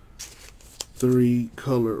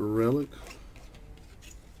 3-color relic.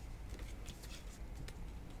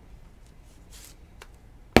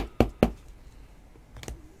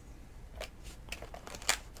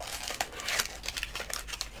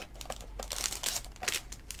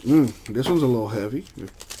 This one's a little heavy. It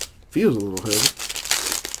feels a little heavy.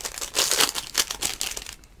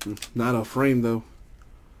 Not a frame though.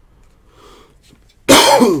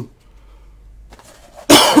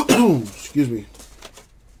 Excuse me.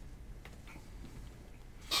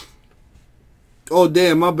 Oh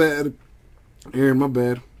damn, my bad. Aaron, my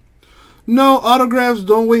bad. No, autographs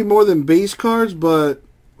don't weigh more than base cards, but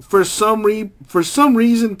for some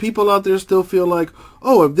reason people out there still feel like,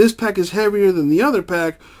 oh, if this pack is heavier than the other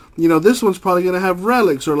pack, you know, this one's probably going to have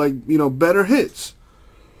relics or, like, you know, better hits.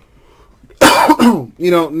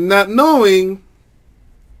 You know, not knowing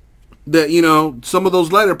that, you know, some of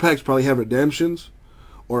those lighter packs probably have redemptions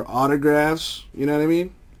or autographs. You know what I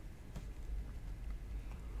mean?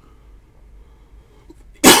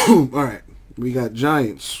 All right. We got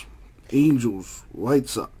Giants, Angels, White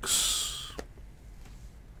Sox.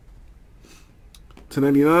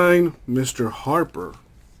 299, Mr. Harper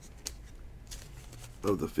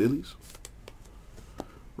of the Phillies.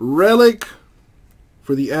 Relic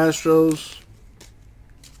for the Astros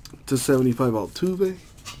to 75 Altuve.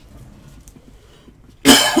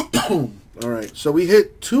 All right, so we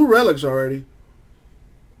hit 2 relics already.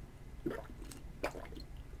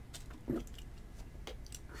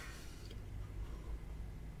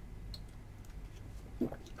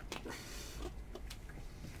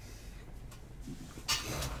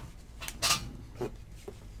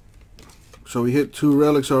 So we hit 2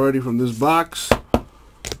 relics already from this box.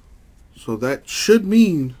 So that should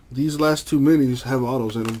mean these last 2 minis have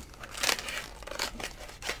autos in them.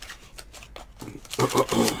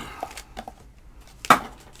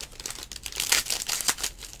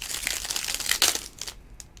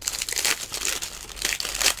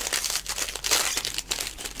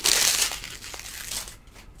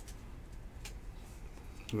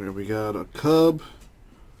 There we got a Cub,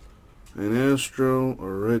 an Astro, a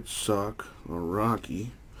Red Sox, a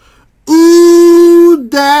Rocky. Ooh,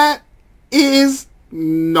 that is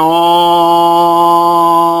nice.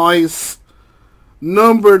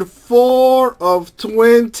 Numbered 4 of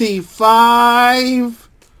 25.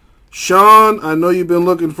 Sean, I know you've been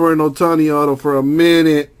looking for an Ohtani auto for a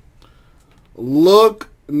minute. Look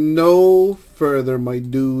no further, my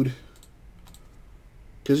dude.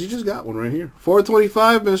 Because you just got one right here.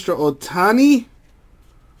 425, Mr. Ohtani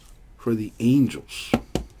for the Angels.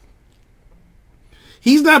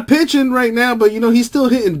 He's not pitching right now, but, you know, he's still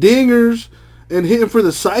hitting dingers and hitting for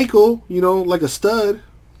the cycle, you know, like a stud.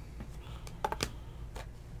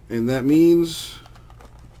 And that means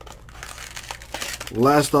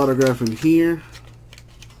last autograph in here.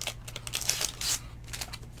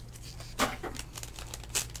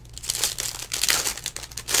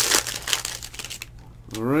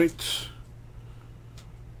 All right.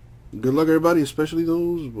 Good luck, everybody, especially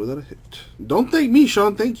those without a hit. Don't thank me,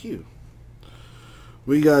 Sean. Thank you.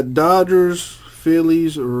 We got Dodgers,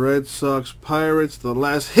 Phillies, Red Sox, Pirates. The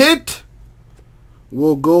last hit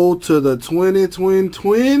will go to the Twins,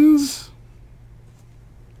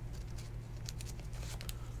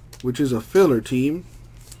 which is a filler team.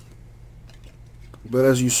 But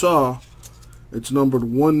as you saw, it's numbered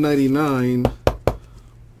 199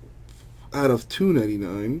 out of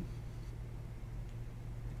 299.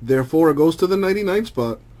 Therefore, it goes to the 99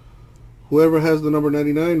 spot. Whoever has the number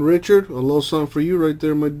 99, Richard, a little something for you right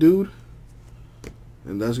there, my dude.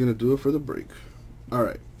 And that's going to do it for the break. All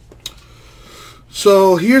right.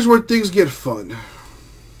 So here's where things get fun.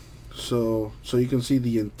 So you can see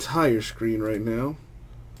the entire screen right now.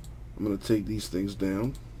 I'm going to take these things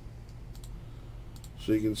down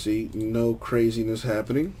so you can see no craziness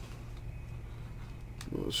happening.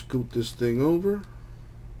 Let's scoot this thing over.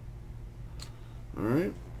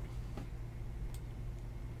 Alright.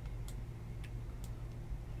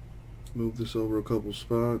 Move this over a couple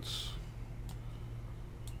spots.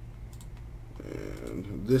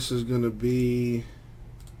 And this is going to be,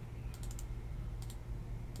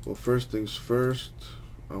 well, first things first,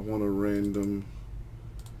 I want to random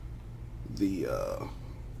the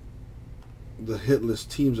hit list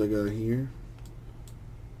teams I got here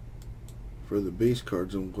for the base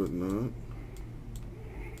cards and whatnot.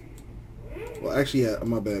 Well, actually, yeah,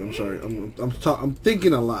 my bad. I'm sorry. I'm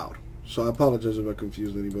thinking aloud, so I apologize if I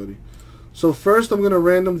confused anybody. So first, I'm gonna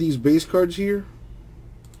random these base cards here.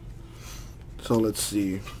 So let's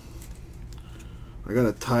see. I got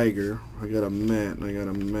a tiger. I got a Matt. I got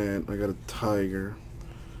a Matt. I got a tiger.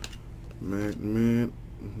 Matt.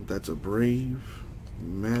 That's a brave.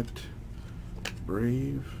 Matt.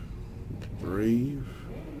 Brave. Brave.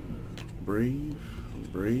 Brave.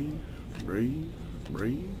 Brave. Brave.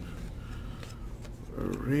 Brave.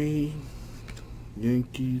 Array.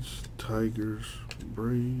 Yankees. Tigers.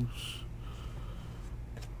 Braves.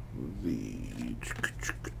 The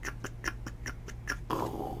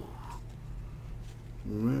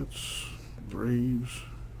Mets, Braves,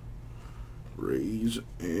 Rays,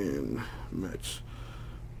 and Mets.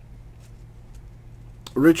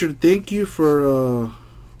 Richard, thank you for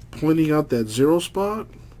pointing out that 0 spot,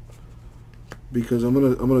 because I'm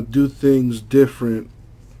gonna do things different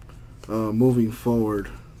moving forward.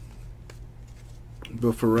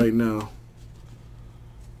 But for right now,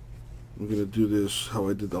 I'm gonna do this how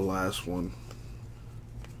I did the last one.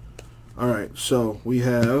 Alright, so we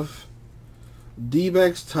have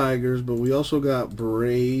D-backs, Tigers, but we also got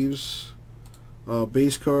Braves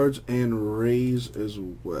base cards and Rays as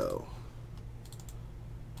well.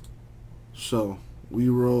 So I'm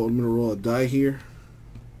gonna roll a die here.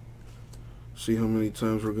 See how many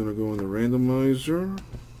times we're gonna go in the randomizer.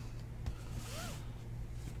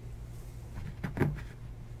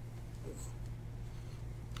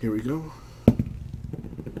 Here we go.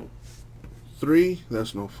 3,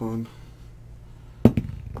 that's no fun.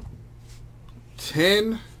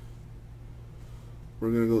 10, we're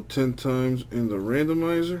going to go 10 times in the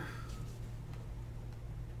randomizer.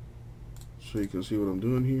 So you can see what I'm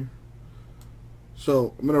doing here.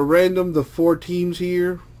 So I'm going to random the 4 teams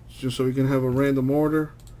here, just so we can have a random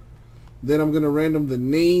order. Then I'm going to random the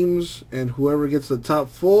names, and whoever gets the top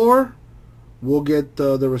 4 will get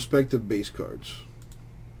the respective base cards.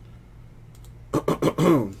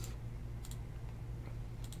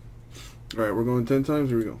 Alright, we're going 10 times.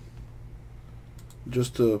 Here we go.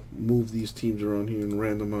 Just to move these teams around here and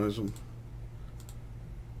randomize them.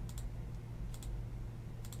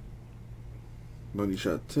 Money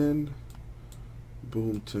shot 10.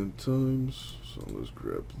 Boom, 10 times. So let's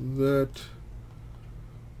grab that.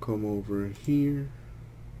 Come over here.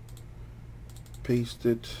 Paste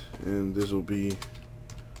it. And this will be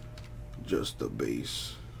just the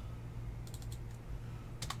base.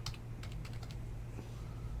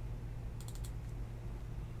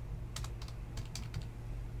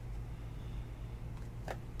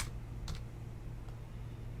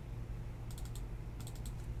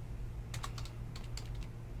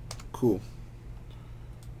 Cool.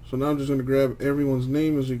 So now I'm just going to grab everyone's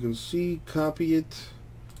name, as you can see, copy it,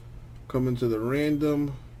 come into the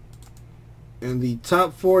random, and the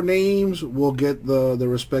top 4 names will get the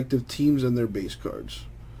respective teams and their base cards.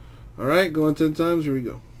 Alright, going 10 times, here we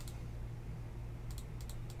go.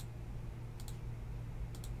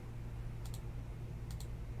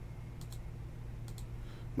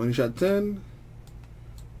 Money shot 10.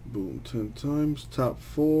 Boom, 10 times. Top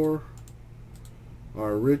 4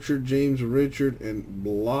 are Richard, James, Richard, and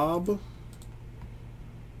Blob.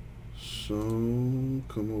 So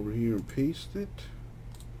come over here and paste it.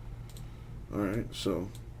 Alright, so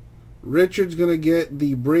Richard's gonna get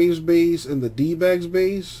the Braves base and the D-backs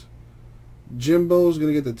base. Jimbo's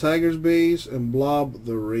gonna get the Tigers base, and Blob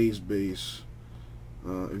the Rays base.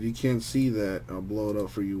 If you can't see that, I'll blow it up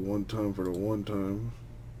for you one time for the one time.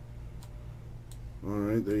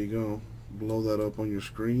 Alright, there you go. Blow that up on your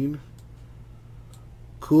screen.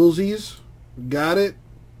 Coolsies, got it?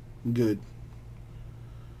 Good.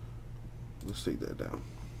 Let's take that down.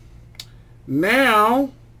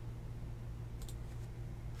 Now,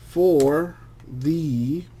 for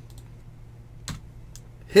the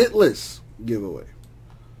hitless giveaway.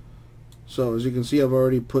 So as you can see, I've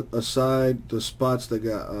already put aside the spots that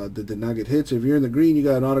got that did not get hits. If you're in the green, you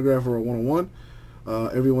got an autograph or a 1-on-1.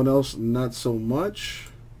 Everyone else, not so much.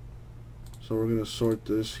 So we're gonna sort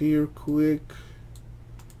this here quick.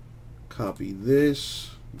 Copy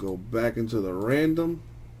this, go back into the random,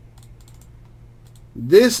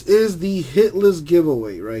 This is the hitless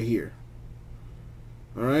giveaway right here.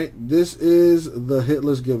 Alright, this is the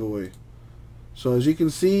hitless giveaway. So as you can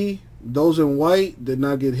see, those in white did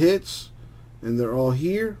not get hits, and they're all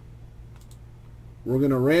here. We're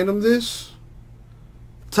going to random this.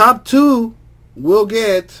 Top 2 will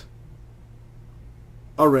get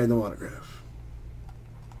a random autograph.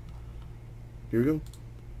 Here we go.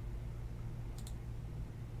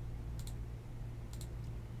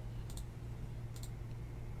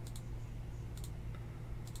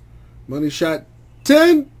 Money shot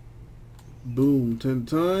 10. Boom, 10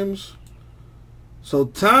 times. So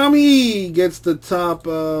Tommy gets the top,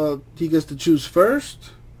 he gets to choose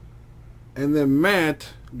first. And then Matt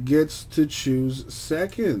gets to choose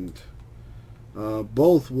second.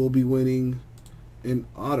 Both will be winning an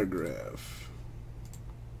autograph.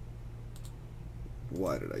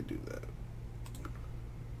 Why did I do that?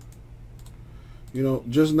 You know,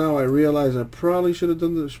 just now I realized I probably should have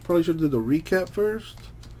done this. Probably should have done the recap first.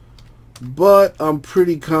 But I'm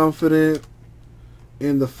pretty confident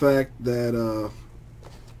in the fact that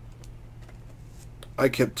I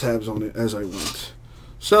kept tabs on it as I went.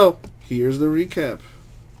 So here's the recap.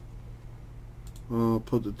 I'll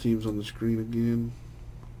put the teams on the screen again.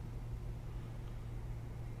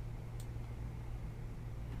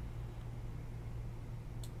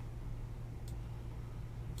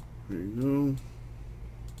 There you go.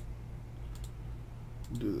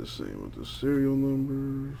 Do the same with the serial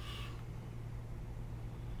numbers.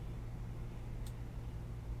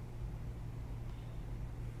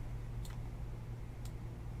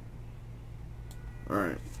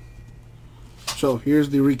 Alright. So here's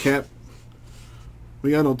the recap.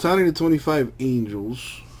 We got Otani to 25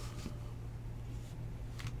 Angels.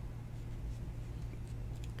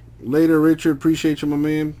 Later, Richard, appreciate you, my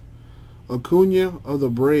man. Acuna of the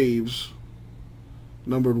Braves,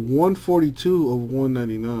 numbered 142 of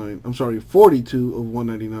 199. I'm sorry, 42 of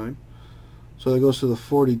 199. So that goes to the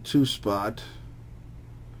 42 spot.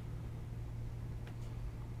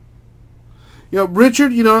 You know,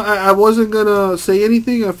 Richard, you know, I wasn't going to say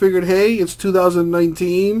anything. I figured, hey, it's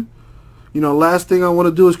 2019. You know, last thing I want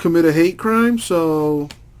to do is commit a hate crime. So,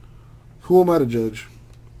 who am I to judge?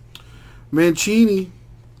 Mancini,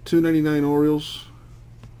 299 Orioles.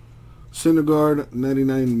 Syndergaard,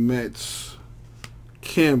 99 Mets.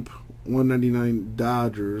 Kemp, 199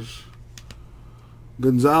 Dodgers.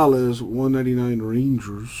 Gonzalez, 199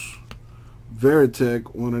 Rangers.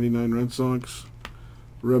 Veritek, 199 Red Sox.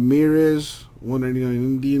 Ramirez, 199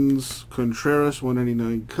 Indians. Contreras,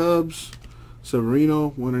 199 Cubs. Severino,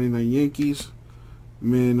 199 Yankees.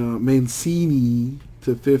 Mancini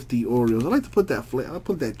to 50 Orioles. I like to put that I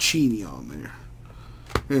put that Chini on there.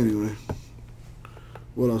 Anyway,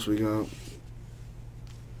 what else we got?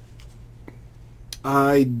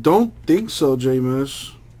 I don't think so,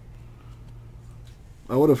 J-Mess.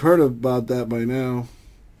 I would have heard about that by now.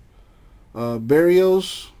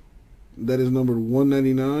 Barrios, that is numbered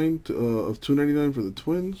 199 of 299 for the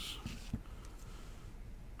Twins.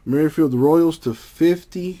 Merrifield Royals to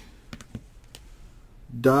 50.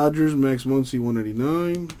 Dodgers, Max Muncy,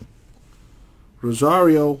 189.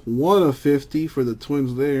 Rosario, 1 of 50 for the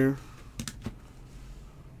Twins there.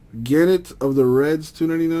 Gennett of the Reds,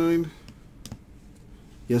 299.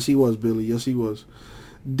 Yes, he was, Billy. Yes, he was.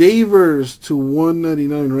 Davers to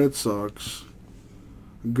 199 Red Sox.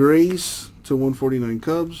 Grace to 149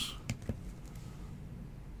 Cubs.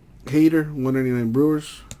 Hader, 199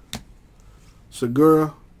 Brewers.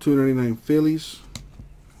 Segura, 299 Phillies.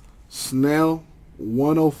 Snell,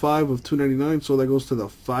 105 of 299, so that goes to the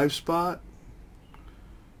 5 spot.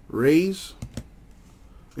 Rays.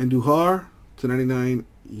 And Duhar, 299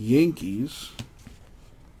 Yankees.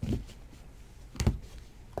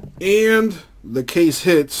 And the case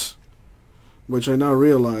hits, which I now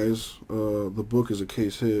realize the book is a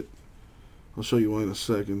case hit. I'll show you why in a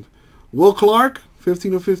second. Will Clark,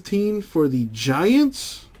 15 of 15 for the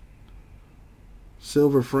Giants.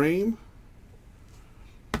 Silver frame.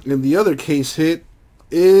 And the other case hit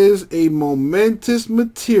is a momentous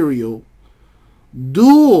material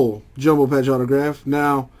dual jumbo patch autograph.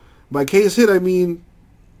 Now, by case hit, I mean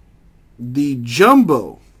the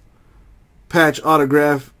jumbo patch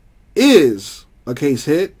autograph is a case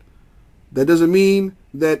hit. That doesn't mean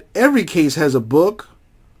that every case has a book.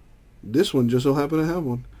 This one just so happened to have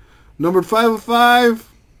one. Numbered 5 of 5.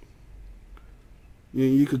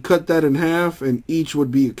 You could cut that in half, and each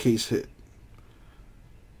would be a case hit.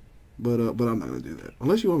 But I'm not going to do that.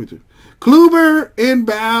 Unless you want me to. Kluber and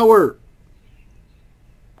Bauer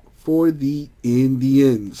for the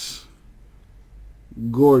Indians.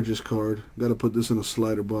 Gorgeous card. Got to put this in a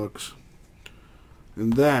slider box.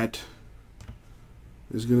 And that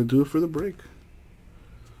is going to do it for the break.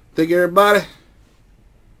 Thank you, everybody.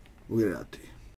 We'll get it out to you.